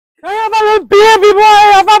baby boy.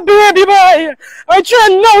 I have a baby boy. I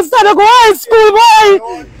train now, start to go high school,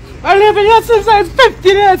 boy. I live here since I was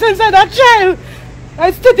 15 years, since I was a child.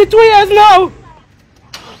 I'm 32 years now.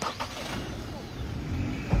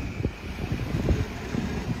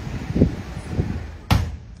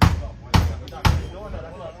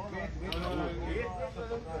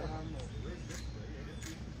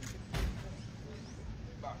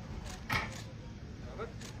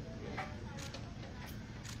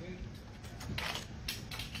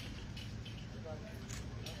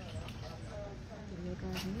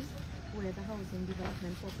 With the Housing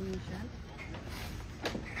Development Corporation.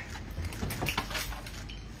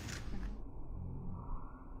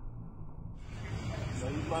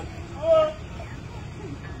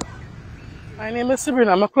 My name is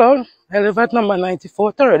Sabrina McLeod. I live at number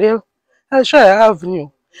 94 Tarodale Avenue.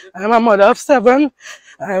 I'm a mother of 7.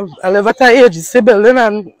 I live at an ADVERTISE building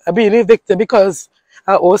and I'm being evicted because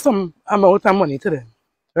I owe some amount of money to them.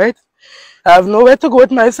 Right? I have nowhere to go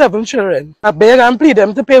with my 7 children. I beg and plead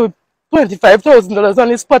them to pay $25,000 on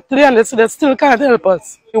the spot today and they say they still can't help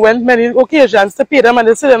us. We went many occasions to pay them and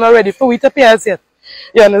they say they're not ready for we to pay us yet.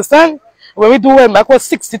 You understand? When we do went back was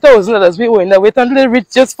 $60,000 we owe in the wait until they reach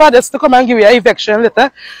just for us to come and give you an eviction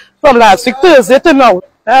letter from last week Thursday to now.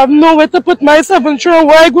 I have nowhere to put my 7 children.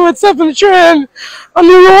 Why go with 7 children on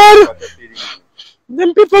the road?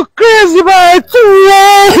 Them people crazy by 2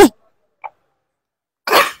 years.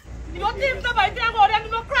 You don't think somebody tell about them,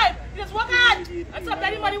 you don't cry. You just work hard. And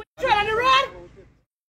sometimes money.